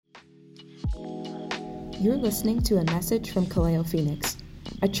You're listening to a message from Kaleo Phoenix,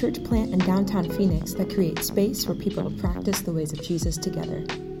 a church plant in downtown Phoenix that creates space for people to practice the ways of Jesus together.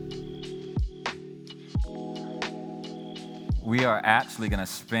 We are actually going to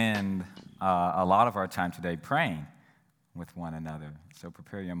spend a lot of our time today praying with one another. So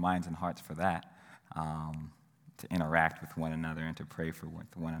prepare your minds and hearts for that, to interact with one another and to pray for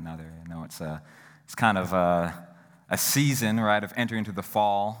one another. You know, it's kind of a season, right, of entering into the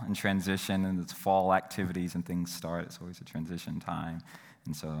fall and transition, and it's fall activities and things start. It's always a transition time.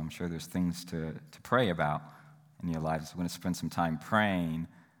 And so I'm sure there's things to pray about in your lives. So we're going to spend some time praying,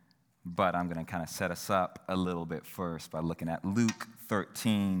 but I'm going to kind of set us up a little bit first by looking at Luke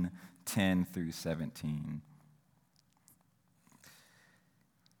 13, 10 through 17.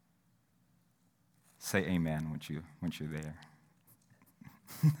 Say amen once you're there.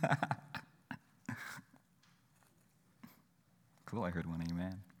 Cool, I heard one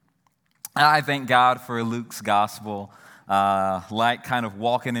amen. I thank God for Luke's gospel, like kind of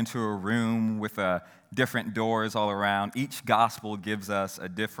walking into a room with different doors all around. Each gospel gives us a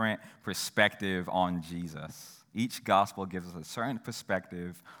different perspective on Jesus. Each gospel gives us a certain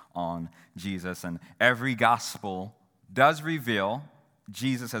perspective on Jesus, and every gospel does reveal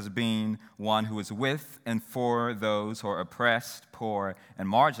Jesus as being one who is with and for those who are oppressed, poor, and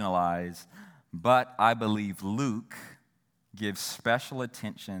marginalized. But I believe Luke gives special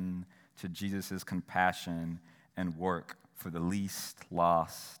attention to Jesus' compassion and work for the least,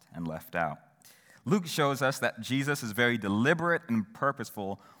 lost, and left out. Luke shows us that Jesus is very deliberate and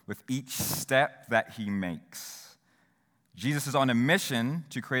purposeful with each step that he makes. Jesus is on a mission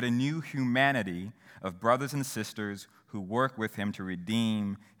to create a new humanity of brothers and sisters who work with him to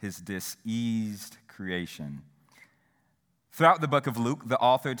redeem his diseased creation. Throughout the book of Luke, the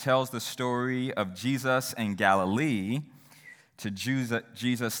author tells the story of Jesus in Galilee to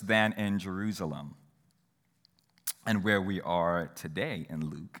Jesus then in Jerusalem. And where we are today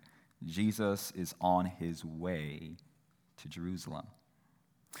in Luke, Jesus is on his way to Jerusalem.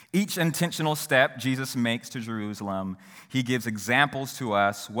 Each intentional step Jesus makes to Jerusalem, he gives examples to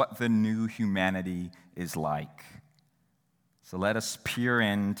us what the new humanity is like. So let us peer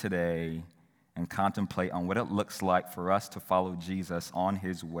in today and contemplate on what it looks like for us to follow Jesus on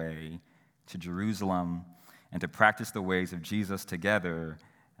his way to Jerusalem and to practice the ways of Jesus together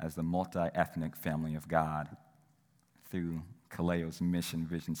as the multi-ethnic family of God through Kaleo's mission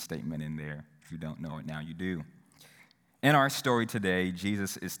vision statement in there. If you don't know it now, you do. In our story today,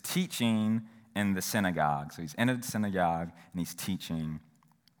 Jesus is teaching in the synagogue. So he's entered the synagogue and he's teaching.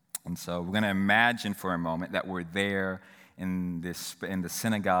 And so we're going to imagine for a moment that we're there in the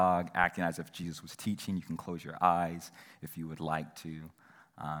synagogue acting as if Jesus was teaching. You can close your eyes if you would like to,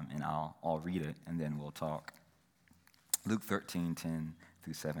 and I'll read it and then we'll talk. Luke 13, 10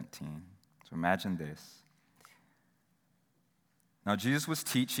 through 17. So imagine this. Now Jesus was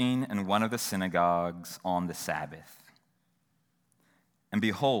teaching in one of the synagogues on the Sabbath. And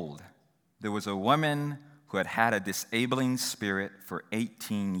behold, there was a woman who had had a disabling spirit for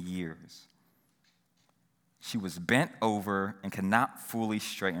 18 years. She was bent over and could not fully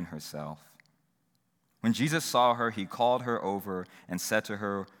straighten herself. When Jesus saw her, he called her over and said to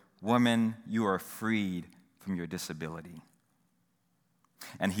her, "Woman, you are freed from your disability."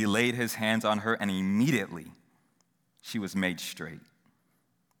 And he laid his hands on her, and immediately she was made straight,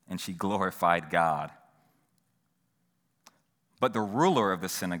 and she glorified God. But the ruler of the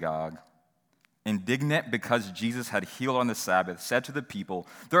synagogue, indignant because Jesus had healed on the Sabbath, said to the people,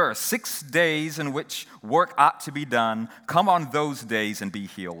 "There are 6 days in which work ought to be done. Come on those days and be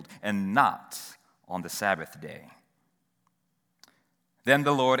healed, and not on the Sabbath day." Then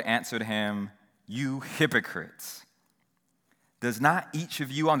the Lord answered him, "You hypocrites! Does not each of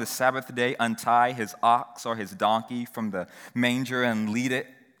you on the Sabbath day untie his ox or his donkey from the manger and lead it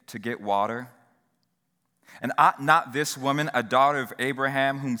to get water? And ought not this woman, a daughter of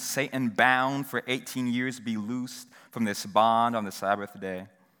Abraham, whom Satan bound for 18 years, be loosed from this bond on the Sabbath day?"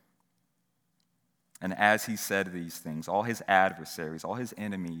 And as he said these things, all his adversaries, all his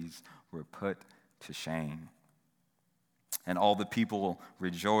enemies were put to shame. And all the people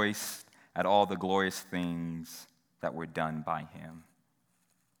rejoiced at all the glorious things that were done by him.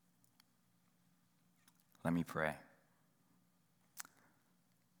 Let me pray.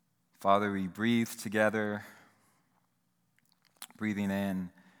 Father, we breathe together, breathing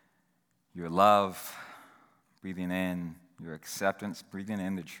in your love, breathing in your acceptance, breathing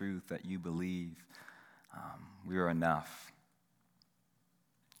in the truth that you believe we are enough.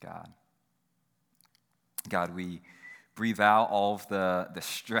 God, we breathe out all of the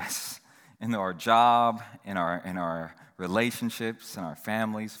stress in our job, in our relationships, in our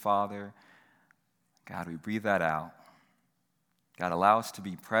families, Father. God, we breathe that out. God, allow us to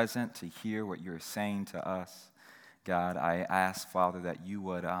be present, to hear what you're saying to us. God, I ask, Father, that you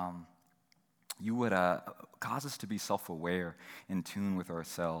would cause us to be self-aware, in tune with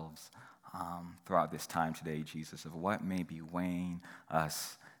ourselves throughout this time today, Jesus, of what may be weighing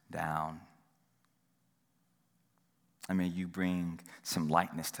us down. And may you bring some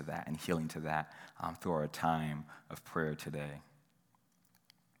lightness to that and healing to that through our time of prayer today.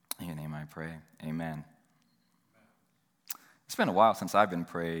 In your name I pray, amen. It's been a while since I've been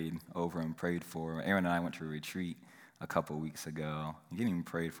prayed over and prayed for. Aaron and I went to a retreat a couple weeks ago. Getting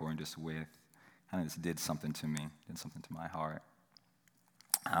prayed for and just with kind of just did something to me, did something to my heart.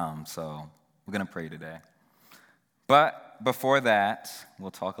 So we're going to pray today. But before that,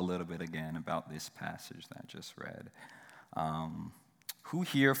 we'll talk a little bit again about this passage that I just read. Who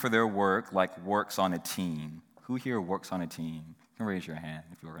here for their work works on a team? Who here works on a team? You can raise your hand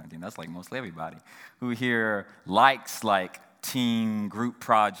if you work on a team. That's mostly everybody. Who here likes team group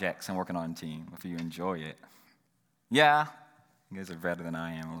projects and working on a team, if you enjoy it? Yeah, you guys are better than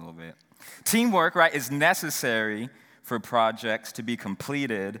I am a little bit. Teamwork, right, is necessary for projects to be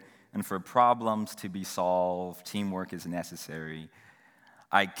completed and for problems to be solved. Teamwork is necessary.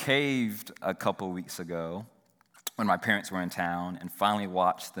 I caved a couple weeks ago when my parents were in town and finally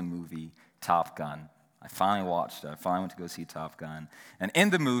watched the movie Top Gun. I finally watched it. I finally went to go see Top Gun. And in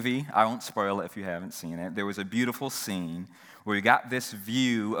the movie, I won't spoil it if you haven't seen it, there was a beautiful scene where you got this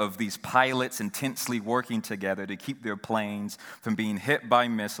view of these pilots intensely working together to keep their planes from being hit by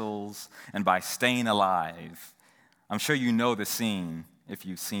missiles and by staying alive. I'm sure you know the scene if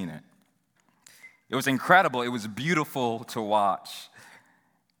you've seen it. It was incredible. It was beautiful to watch.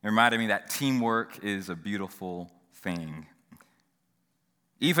 It reminded me that teamwork is a beautiful thing.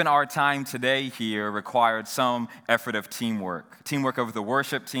 Even our time today here required some effort of teamwork. Teamwork of the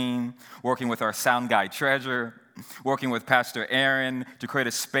worship team, working with our sound guy Treasure, working with Pastor Aaron to create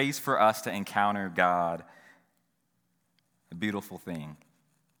a space for us to encounter God. A beautiful thing.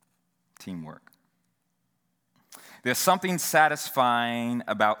 Teamwork. There's something satisfying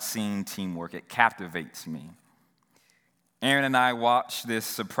about seeing teamwork. It captivates me. Aaron and I watched this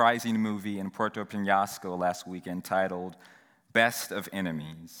surprising movie in Puerto Penasco last week entitled Best of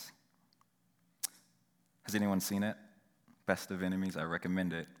Enemies. Has anyone seen it? Best of Enemies? I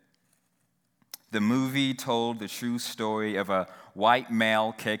recommend it. The movie told the true story of a white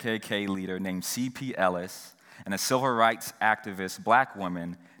male KKK leader named C.P. Ellis and a civil rights activist, black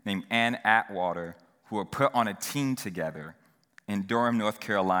woman named Ann Atwater, who were put on a team together in Durham, North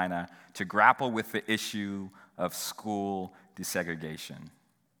Carolina, to grapple with the issue of school desegregation.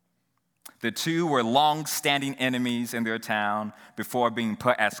 The two were long-standing enemies in their town before being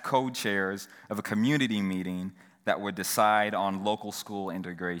put as co-chairs of a community meeting that would decide on local school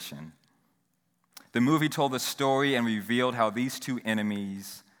integration. The movie told the story and revealed how these two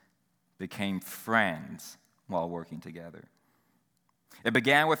enemies became friends while working together. It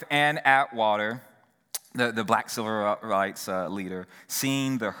began with Ann Atwater, the black civil rights leader,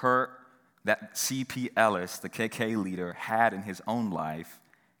 seeing the hurt that C.P. Ellis, the KKK leader, had in his own life,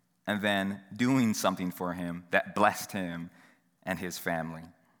 and then doing something for him that blessed him and his family.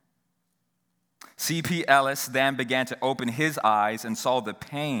 C.P. Ellis then began to open his eyes and saw the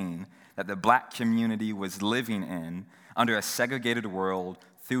pain that the black community was living in under a segregated world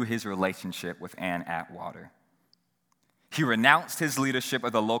through his relationship with Ann Atwater. He renounced his leadership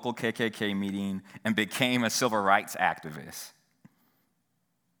of the local KKK meeting and became a civil rights activist.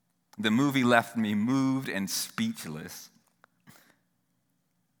 The movie left me moved and speechless.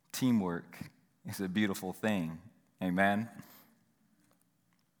 Teamwork is a beautiful thing. Amen?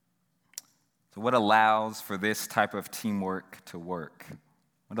 So what allows for this type of teamwork to work?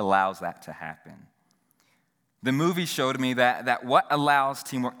 What allows that to happen? The movie showed me that what allows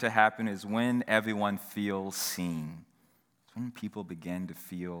teamwork to happen is when everyone feels seen. It's when people begin to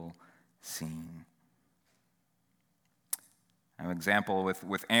feel seen. An example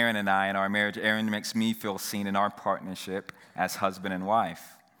with Aaron and I in our marriage, Aaron makes me feel seen in our partnership as husband and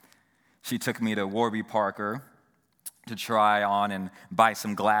wife. She took me to Warby Parker to try on and buy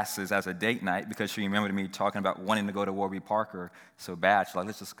some glasses as a date night because she remembered me talking about wanting to go to Warby Parker so bad. She's like,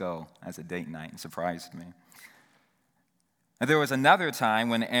 let's just go as a date night, and surprised me. And there was another time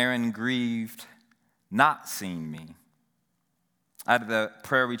when Aaron grieved not seeing me. At the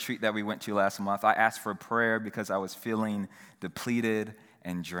prayer retreat that we went to last month, I asked for prayer because I was feeling depleted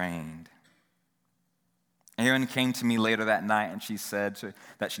and drained. Aaron came to me later that night and she said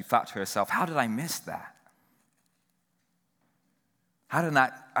that she thought to herself, how did I miss that? How did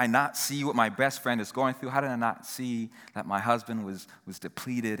I not see what my best friend is going through? How did I not see that my husband was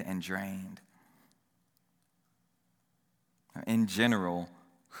depleted and drained? In general,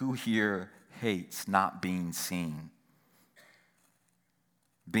 who here hates not being seen?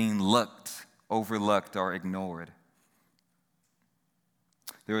 Being looked, overlooked, or ignored?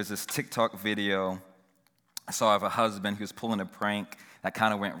 There was this TikTok video I saw of a husband who was pulling a prank that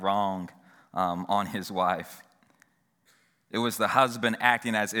kind of went wrong on his wife. It was the husband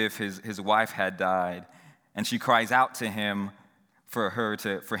acting as if his wife had died, and she cries out to him for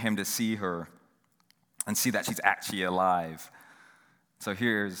him to see her and see that she's actually alive. So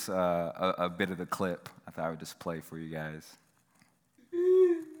here's a bit of the clip I thought I would just play for you guys.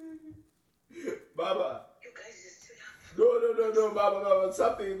 Baba. No, Baba.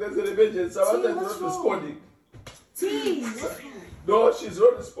 Something, there's an emergency. Someone is not responding. T. No, she's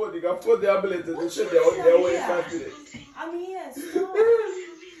not responding. I've called the ambulance and they said they're on their way in 5 minutes. I'm here, stop.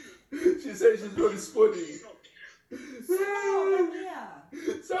 She said she's not responding. Stop, I'm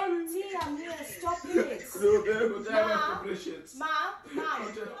here. Sorry. T, I'm here, stop it. No, they're not patience. Mom. No,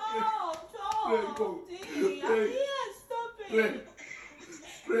 Pray, stop. go. T, I'm Pray. here, stop Pray. it.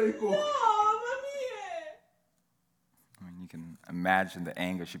 Pray, go. Mom, I'm here. I mean, you can imagine the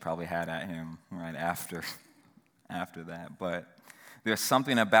anger she probably had at him right after that. But there's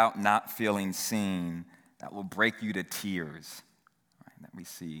something about not feeling seen that will break you to tears, right, that we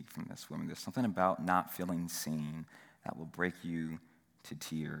see from this woman. There's something about not feeling seen that will break you to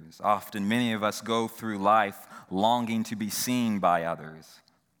tears. Often, many of us go through life longing to be seen by others,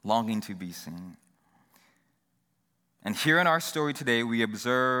 longing to be seen. And here in our story today, we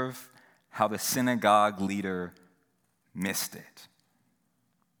observe how the synagogue leader missed it.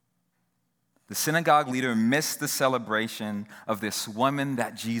 The synagogue leader missed the celebration of this woman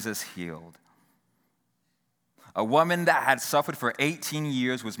that Jesus healed. A woman that had suffered for 18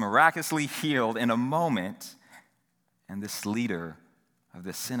 years was miraculously healed in a moment, and this leader of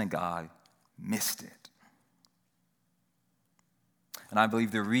the synagogue missed it. And I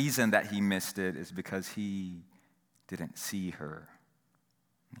believe the reason that he missed it is because he didn't see her.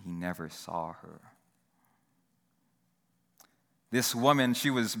 He never saw her. This woman, she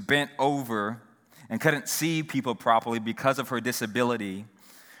was bent over and couldn't see people properly because of her disability.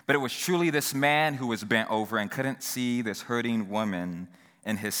 But it was truly this man who was bent over and couldn't see this hurting woman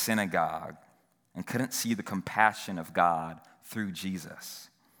in his synagogue and couldn't see the compassion of God through Jesus.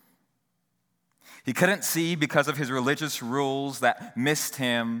 He couldn't see because of his religious rules that missed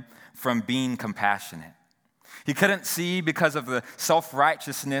him from being compassionate. He couldn't see because of the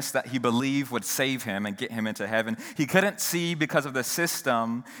self-righteousness that he believed would save him and get him into heaven. He couldn't see because of the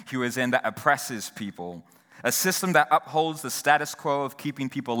system he was in that oppresses people, a system that upholds the status quo of keeping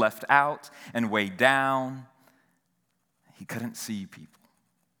people left out and weighed down. He couldn't see people.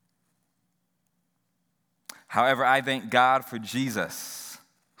 However, I thank God for Jesus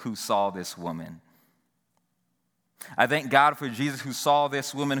who saw this woman. I thank God for Jesus who saw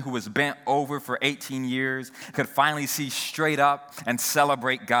this woman who was bent over for 18 years, could finally see straight up and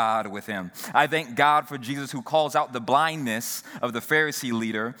celebrate God with him. I thank God for Jesus who calls out the blindness of the Pharisee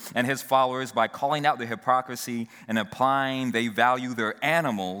leader and his followers by calling out the hypocrisy and implying they value their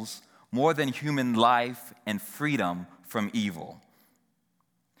animals more than human life and freedom from evil.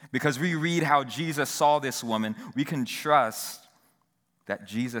 Because we read how Jesus saw this woman, we can trust that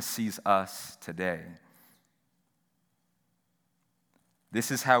Jesus sees us today. This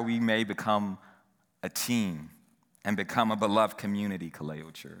is how we may become a team and become a beloved community,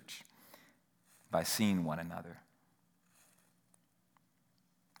 Kaleo Church, by seeing one another.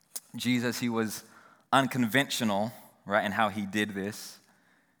 Jesus, he was unconventional, right, in how he did this.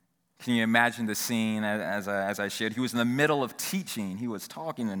 Can you imagine the scene as I shared? He was in the middle of teaching. He was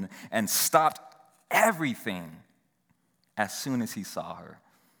talking and stopped everything as soon as he saw her.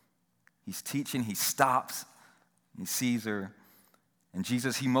 He's teaching, he stops, he sees her. And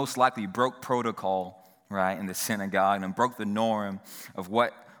Jesus, he most likely broke protocol, right, in the synagogue and broke the norm of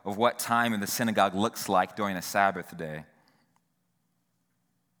what time in the synagogue looks like during a Sabbath day.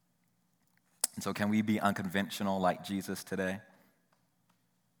 And so can we be unconventional like Jesus today?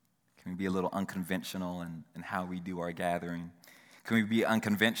 Can we be a little unconventional in how we do our gathering? Can we be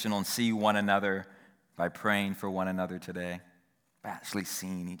unconventional and see one another by praying for one another today, by actually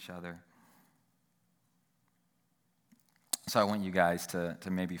seeing each other? So I want you guys to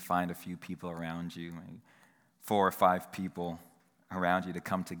maybe find a few people around you, maybe 4 or 5 people around you to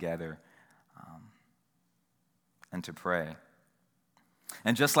come together and to pray.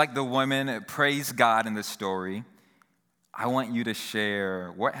 And just like the women praise God in the story, I want you to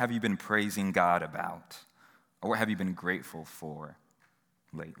share, what have you been praising God about? Or what have you been grateful for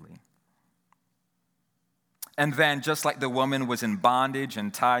lately? And then, just like the woman was in bondage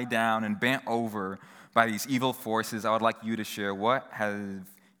and tied down and bent over by these evil forces, I would like you to share, what have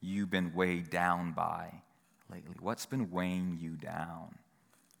you been weighed down by lately? What's been weighing you down?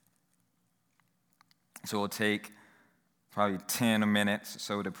 So we'll take probably 10 minutes or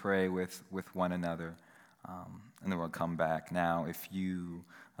so to pray with one another, and then we'll come back. Now, if you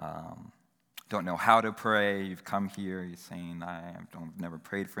don't know how to pray, you've come here, you're saying, I've never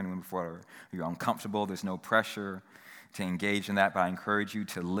prayed for anyone before, or you're uncomfortable, there's no pressure to engage in that, but I encourage you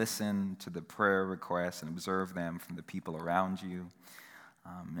to listen to the prayer requests and observe them from the people around you.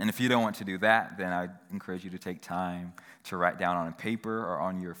 And if you don't want to do that, then I encourage you to take time to write down on a paper or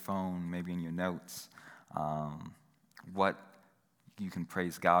on your phone, maybe in your notes, what you can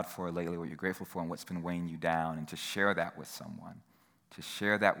praise God for lately, what you're grateful for, and what's been weighing you down, and to share that with someone. To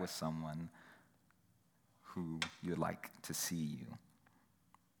share that with someone who you'd like to see you.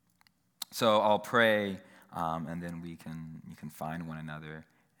 So I'll pray, and then you can find one another,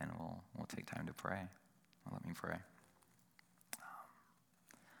 and we'll take time to pray. Well, let me pray.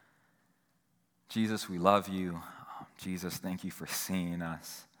 Jesus, we love you. Jesus, thank you for seeing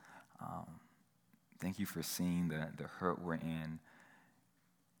us. Thank you for seeing the hurt we're in.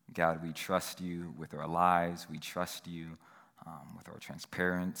 God, we trust you with our lives. We trust you with our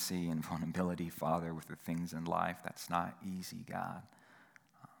transparency and vulnerability, Father, with the things in life. That's not easy, God.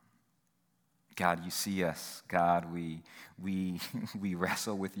 God, you see us. God, we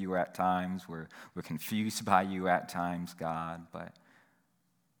wrestle with you at times. We're confused by you at times, God, but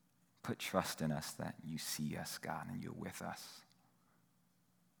put trust in us that you see us, God, and you're with us.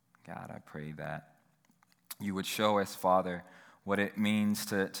 God, I pray that you would show us, Father, what it means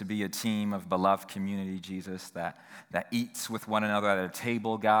to be a team of beloved community, Jesus, that eats with one another at a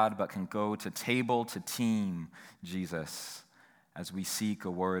table, God, but can go to table to team, Jesus, as we seek a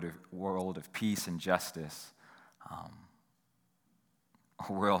world of peace and justice,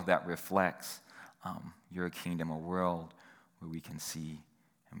 a world that reflects your kingdom, a world where we can see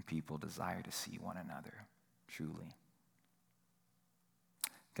and people desire to see one another, truly.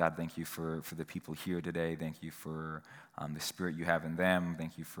 God, thank you for the people here today. Thank you for the spirit you have in them.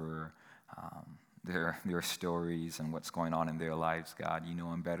 Thank you for their stories and what's going on in their lives, God. You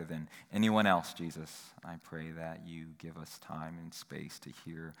know them better than anyone else, Jesus. I pray that you give us time and space to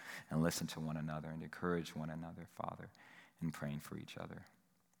hear and listen to one another and encourage one another, Father, in praying for each other.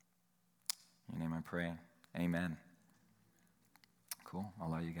 In your name I pray. Amen. Cool. I'll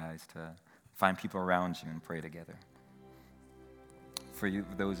allow you guys to find people around you and pray together. For you,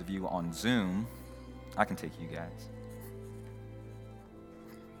 those of you on Zoom, I can take you guys.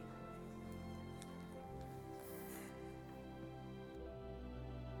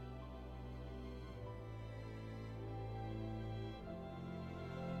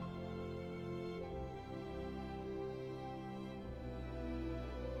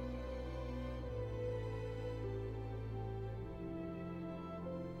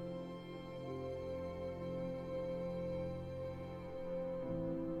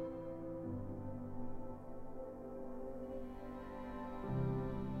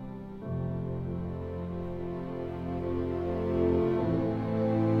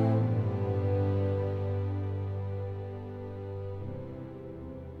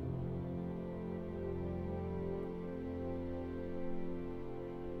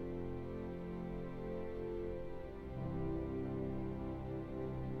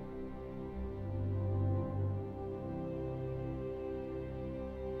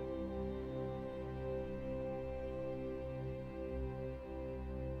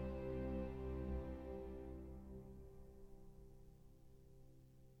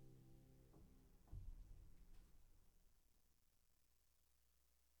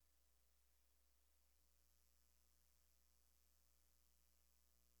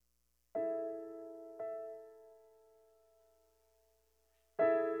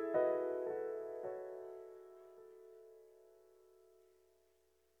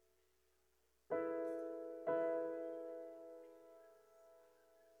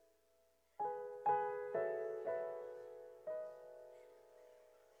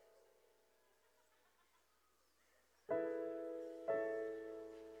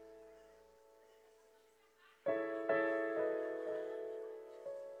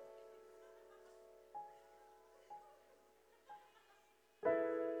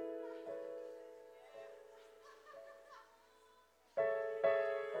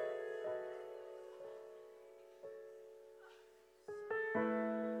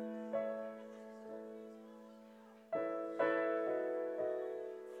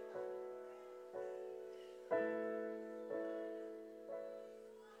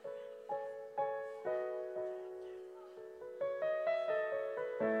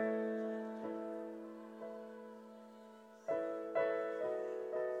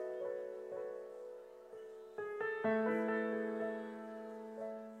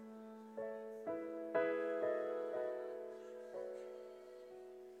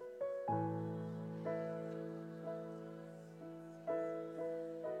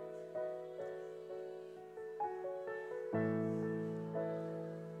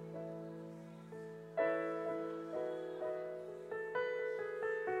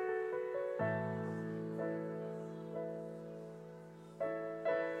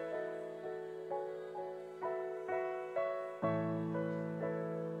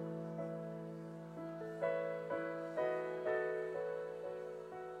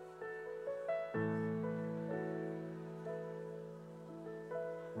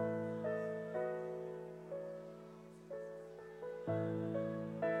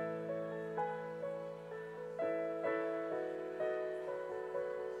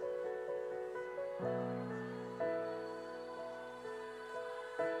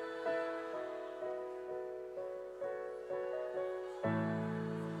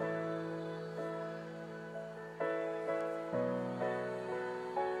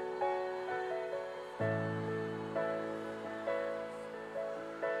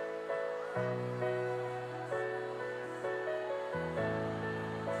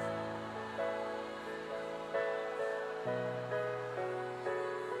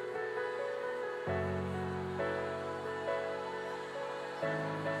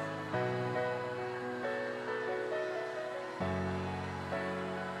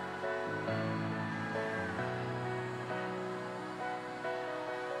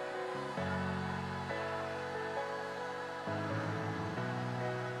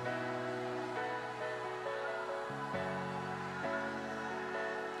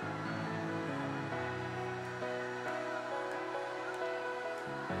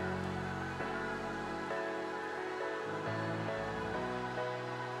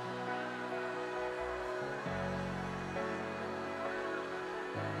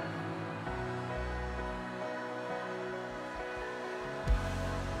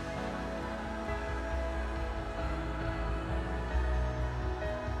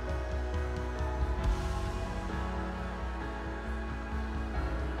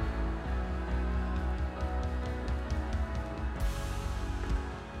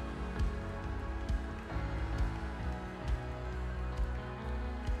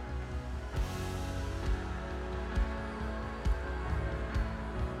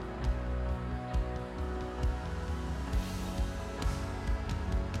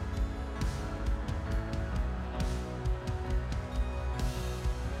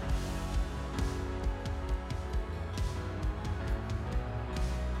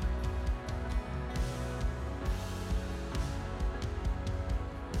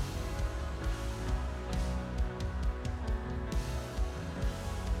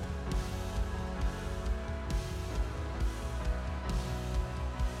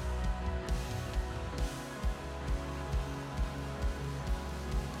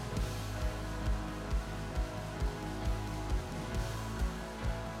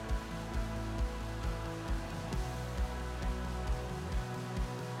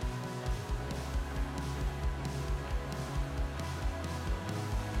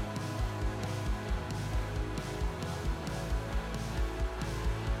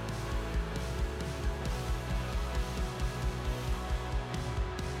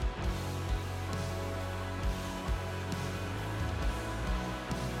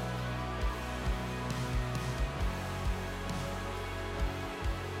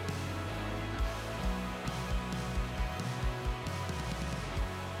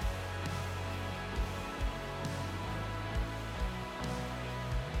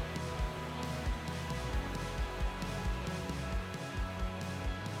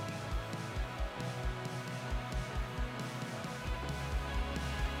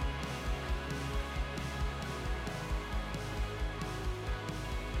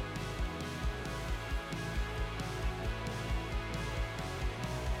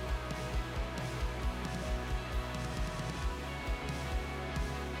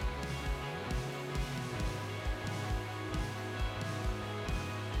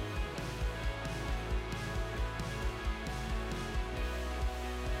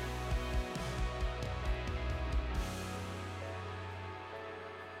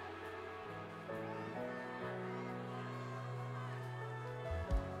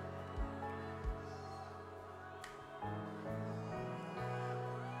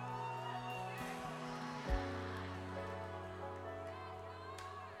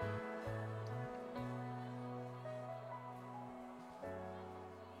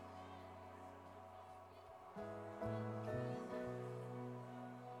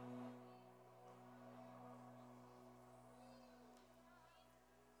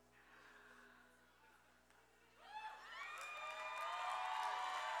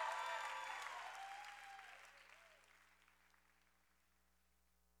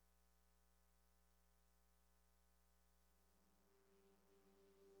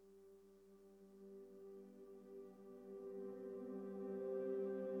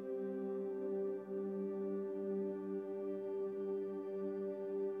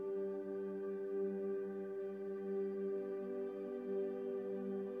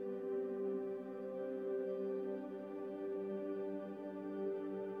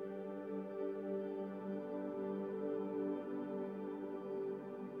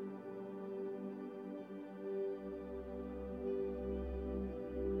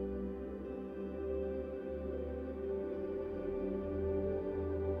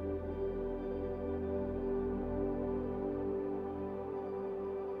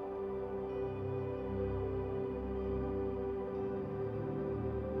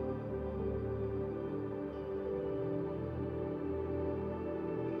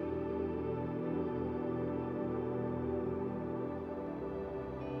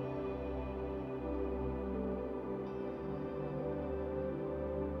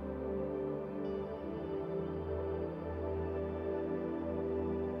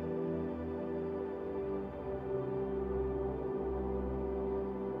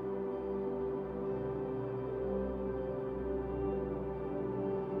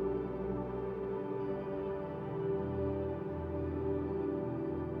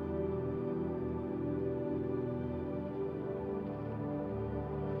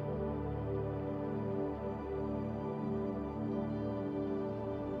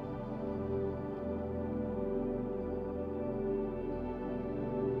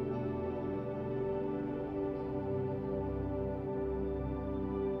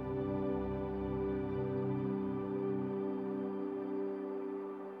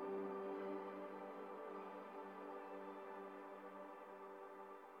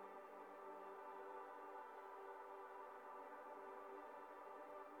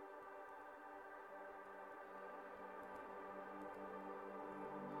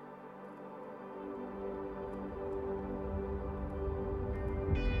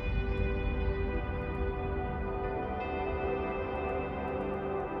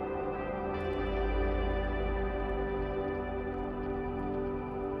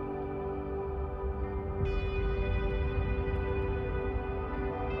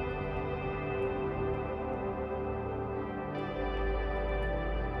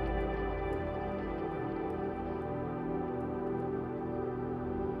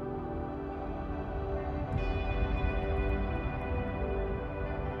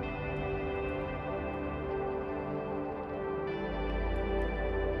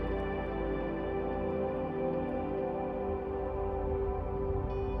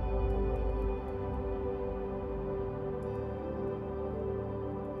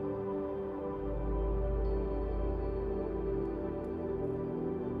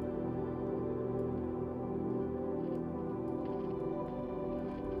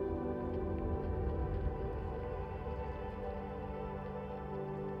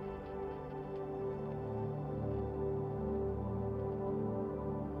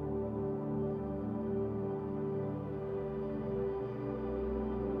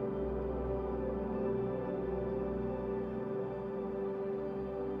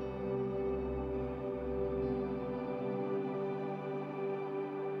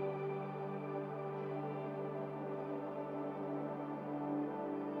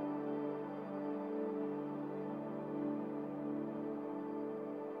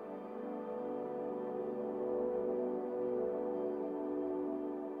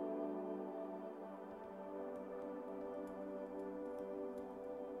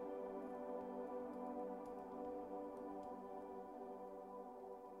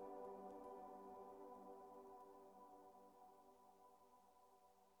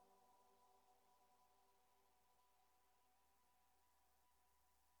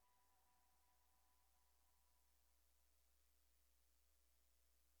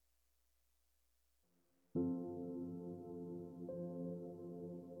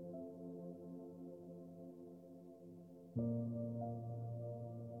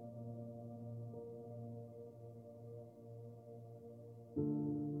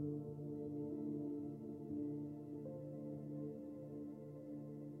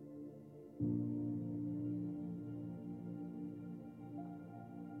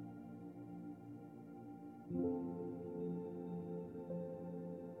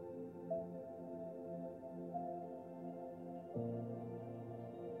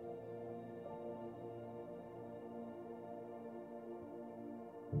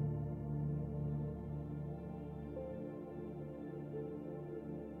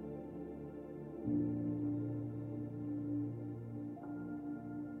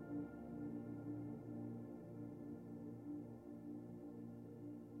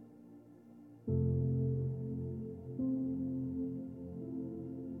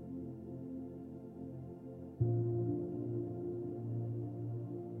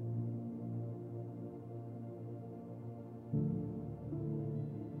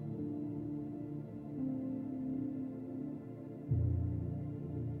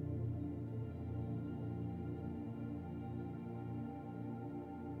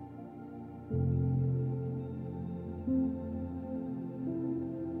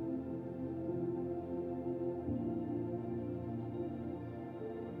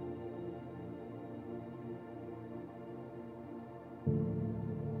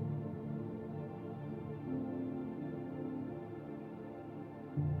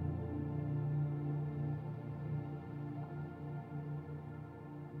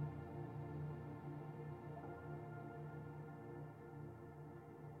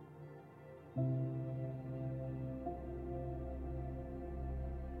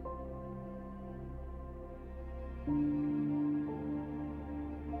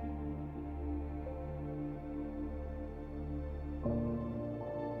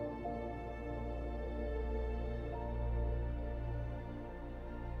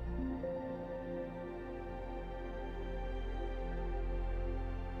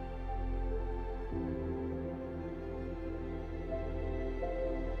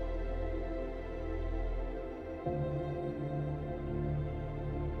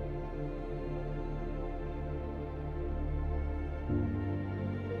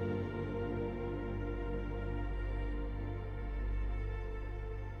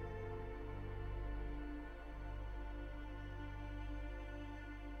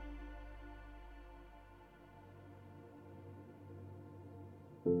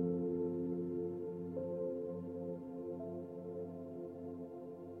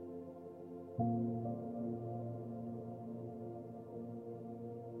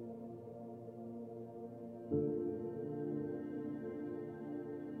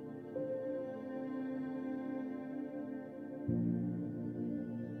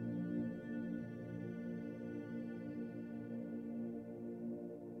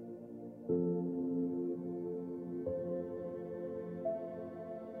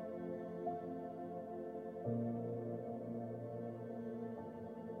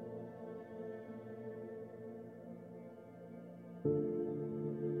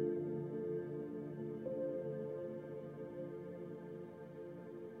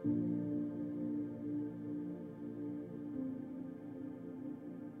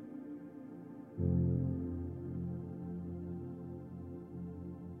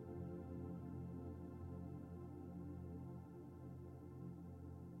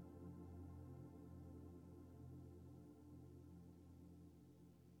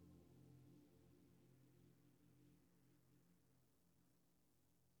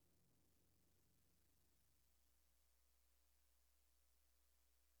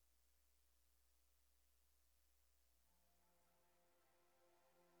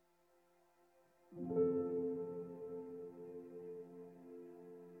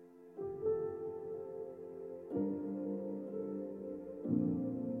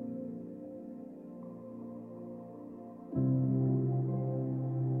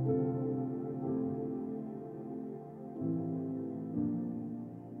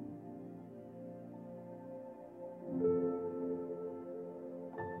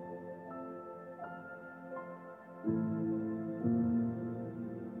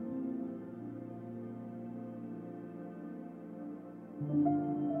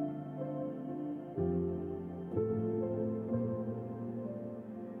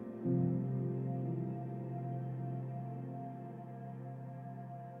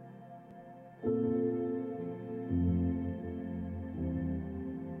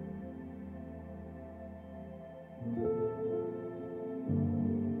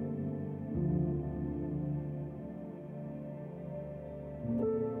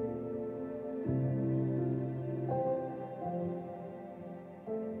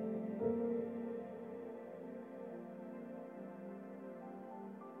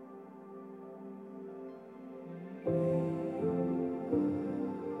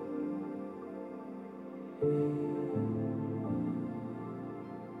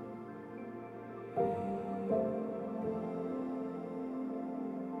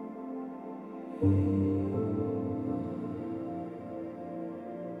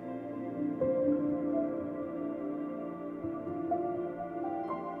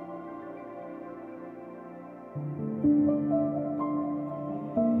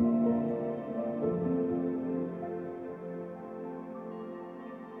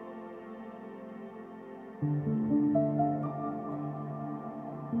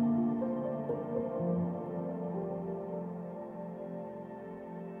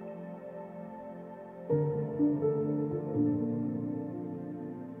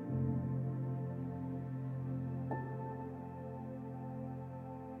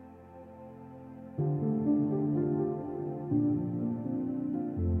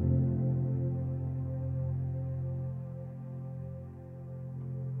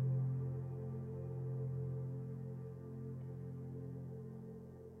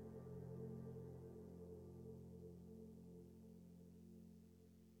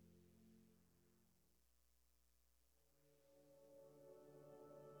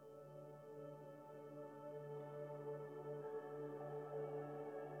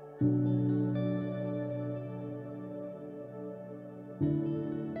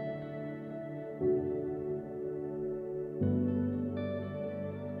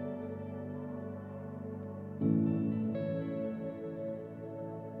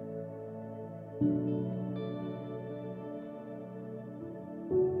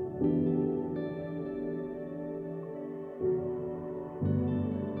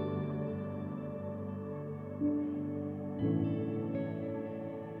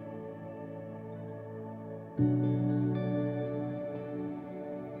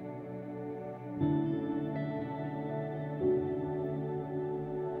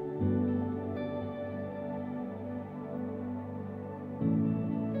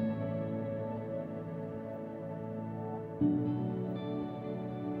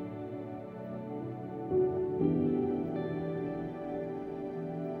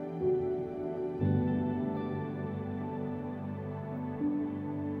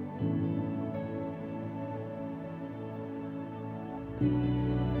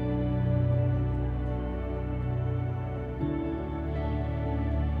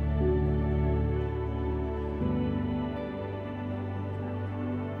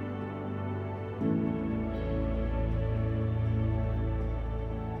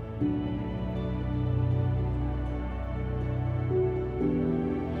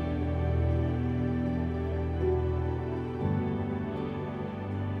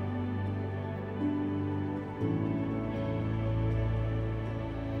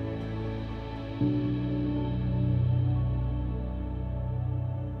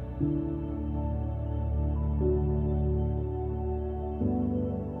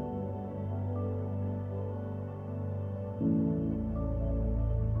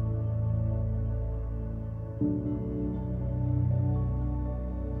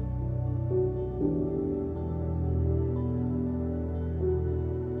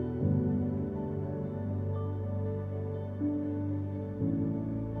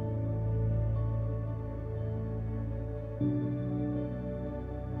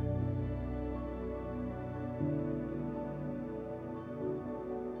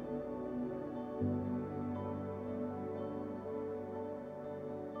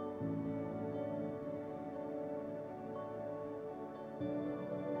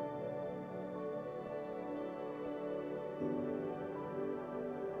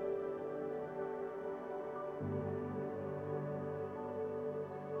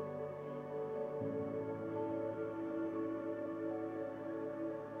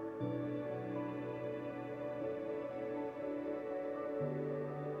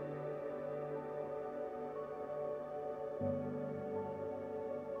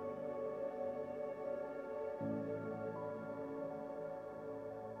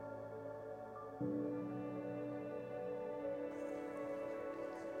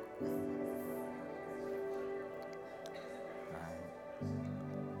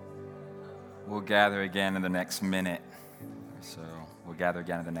 We'll gather again in the next minute. So we'll gather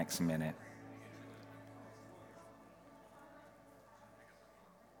again in the next minute.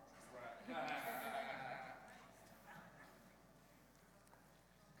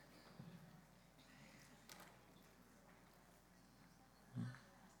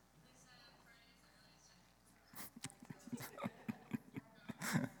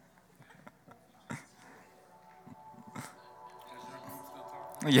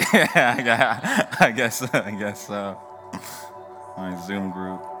 Yeah, I guess so. My Zoom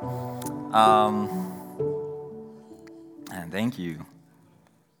group. And thank you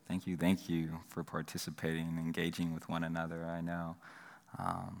for participating and engaging with one another. I know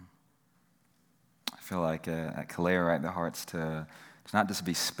feel like at Kaleo, right, the heart's to not just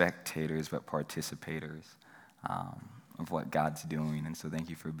be spectators, but participators of what God's doing. And so thank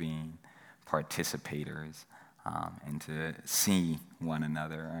you for being participators and to see one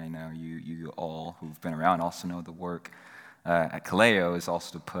another. I know you all who've been around also know the work at Kaleo is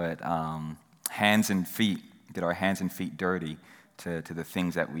also to put hands and feet, get our hands and feet dirty to the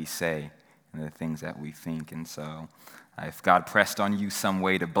things that we say and the things that we think. And so if God pressed on you some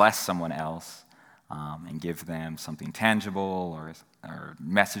way to bless someone else and give them something tangible or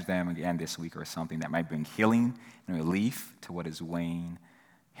message them again this week or something that might bring healing and relief to what is weighing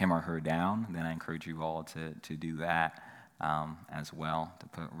him or her down, then I encourage you all to do that as well, to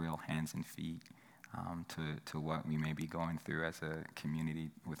put real hands and feet to what we may be going through as a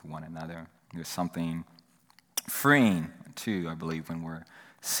community with one another. There's something freeing, too, I believe, when we're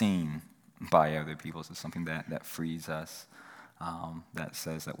seen by other people. So something that frees us, that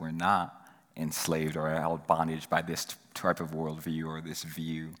says that we're not enslaved or held bondage by this type of worldview or this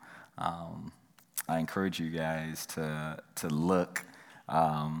view. I encourage you guys to look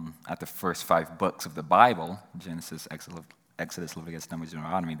at the first 5 books of the Bible, Genesis, Exodus, Leviticus, Numbers,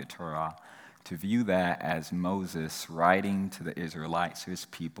 Deuteronomy, the Torah, to view that as Moses writing to the Israelites, to his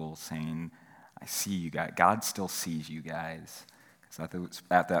people, saying, I see you guys. God still sees you guys. Because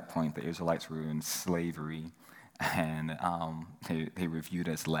at that point, the Israelites were in slavery, and they were viewed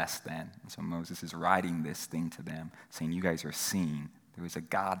as less than. And so Moses is writing this thing to them, saying, you guys are seen. There is a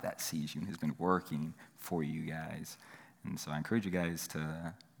God that sees you and has been working for you guys. And so I encourage you guys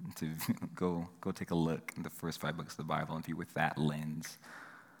to go take a look at the first 5 books of the Bible and view with that lens.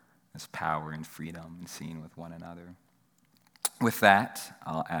 There's power and freedom and seeing with one another. With that,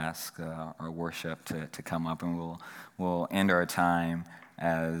 I'll ask our worship to come up, and we'll end our time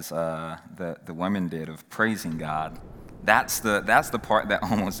as the women did of praising God. That's the part that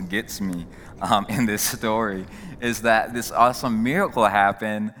almost gets me in this story, is that this awesome miracle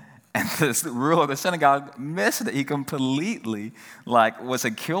happened, and this ruler of the synagogue missed it. He completely was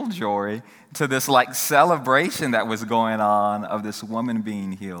a killjoy to this celebration that was going on of this woman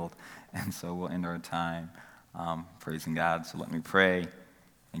being healed. And so we'll end our time praising God. So let me pray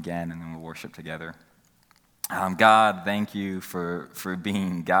again, and then we'll worship together. God, thank you for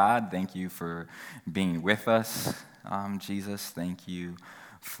being God. Thank you for being with us. Jesus, thank you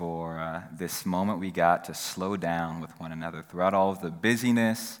for this moment we got to slow down with one another throughout all of the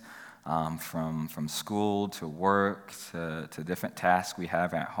busyness, from school to work to different tasks we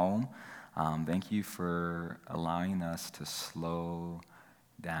have at home. Thank you for allowing us to slow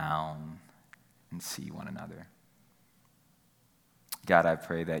down and see one another. God, I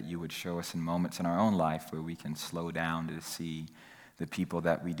pray that you would show us in moments in our own life where we can slow down to see the people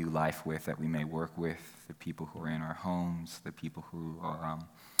that we do life with, that we may work with, the people who are in our homes, the people who are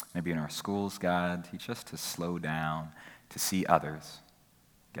maybe in our schools, God. Teach us to slow down, to see others,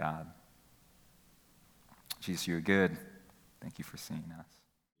 God. Jesus, you're good. Thank you for seeing us.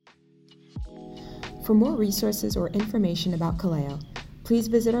 For more resources or information about Kaleo, please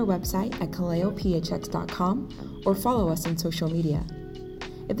visit our website at kaleophx.com or follow us on social media.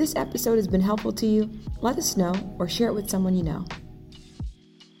 If this episode has been helpful to you, let us know or share it with someone you know.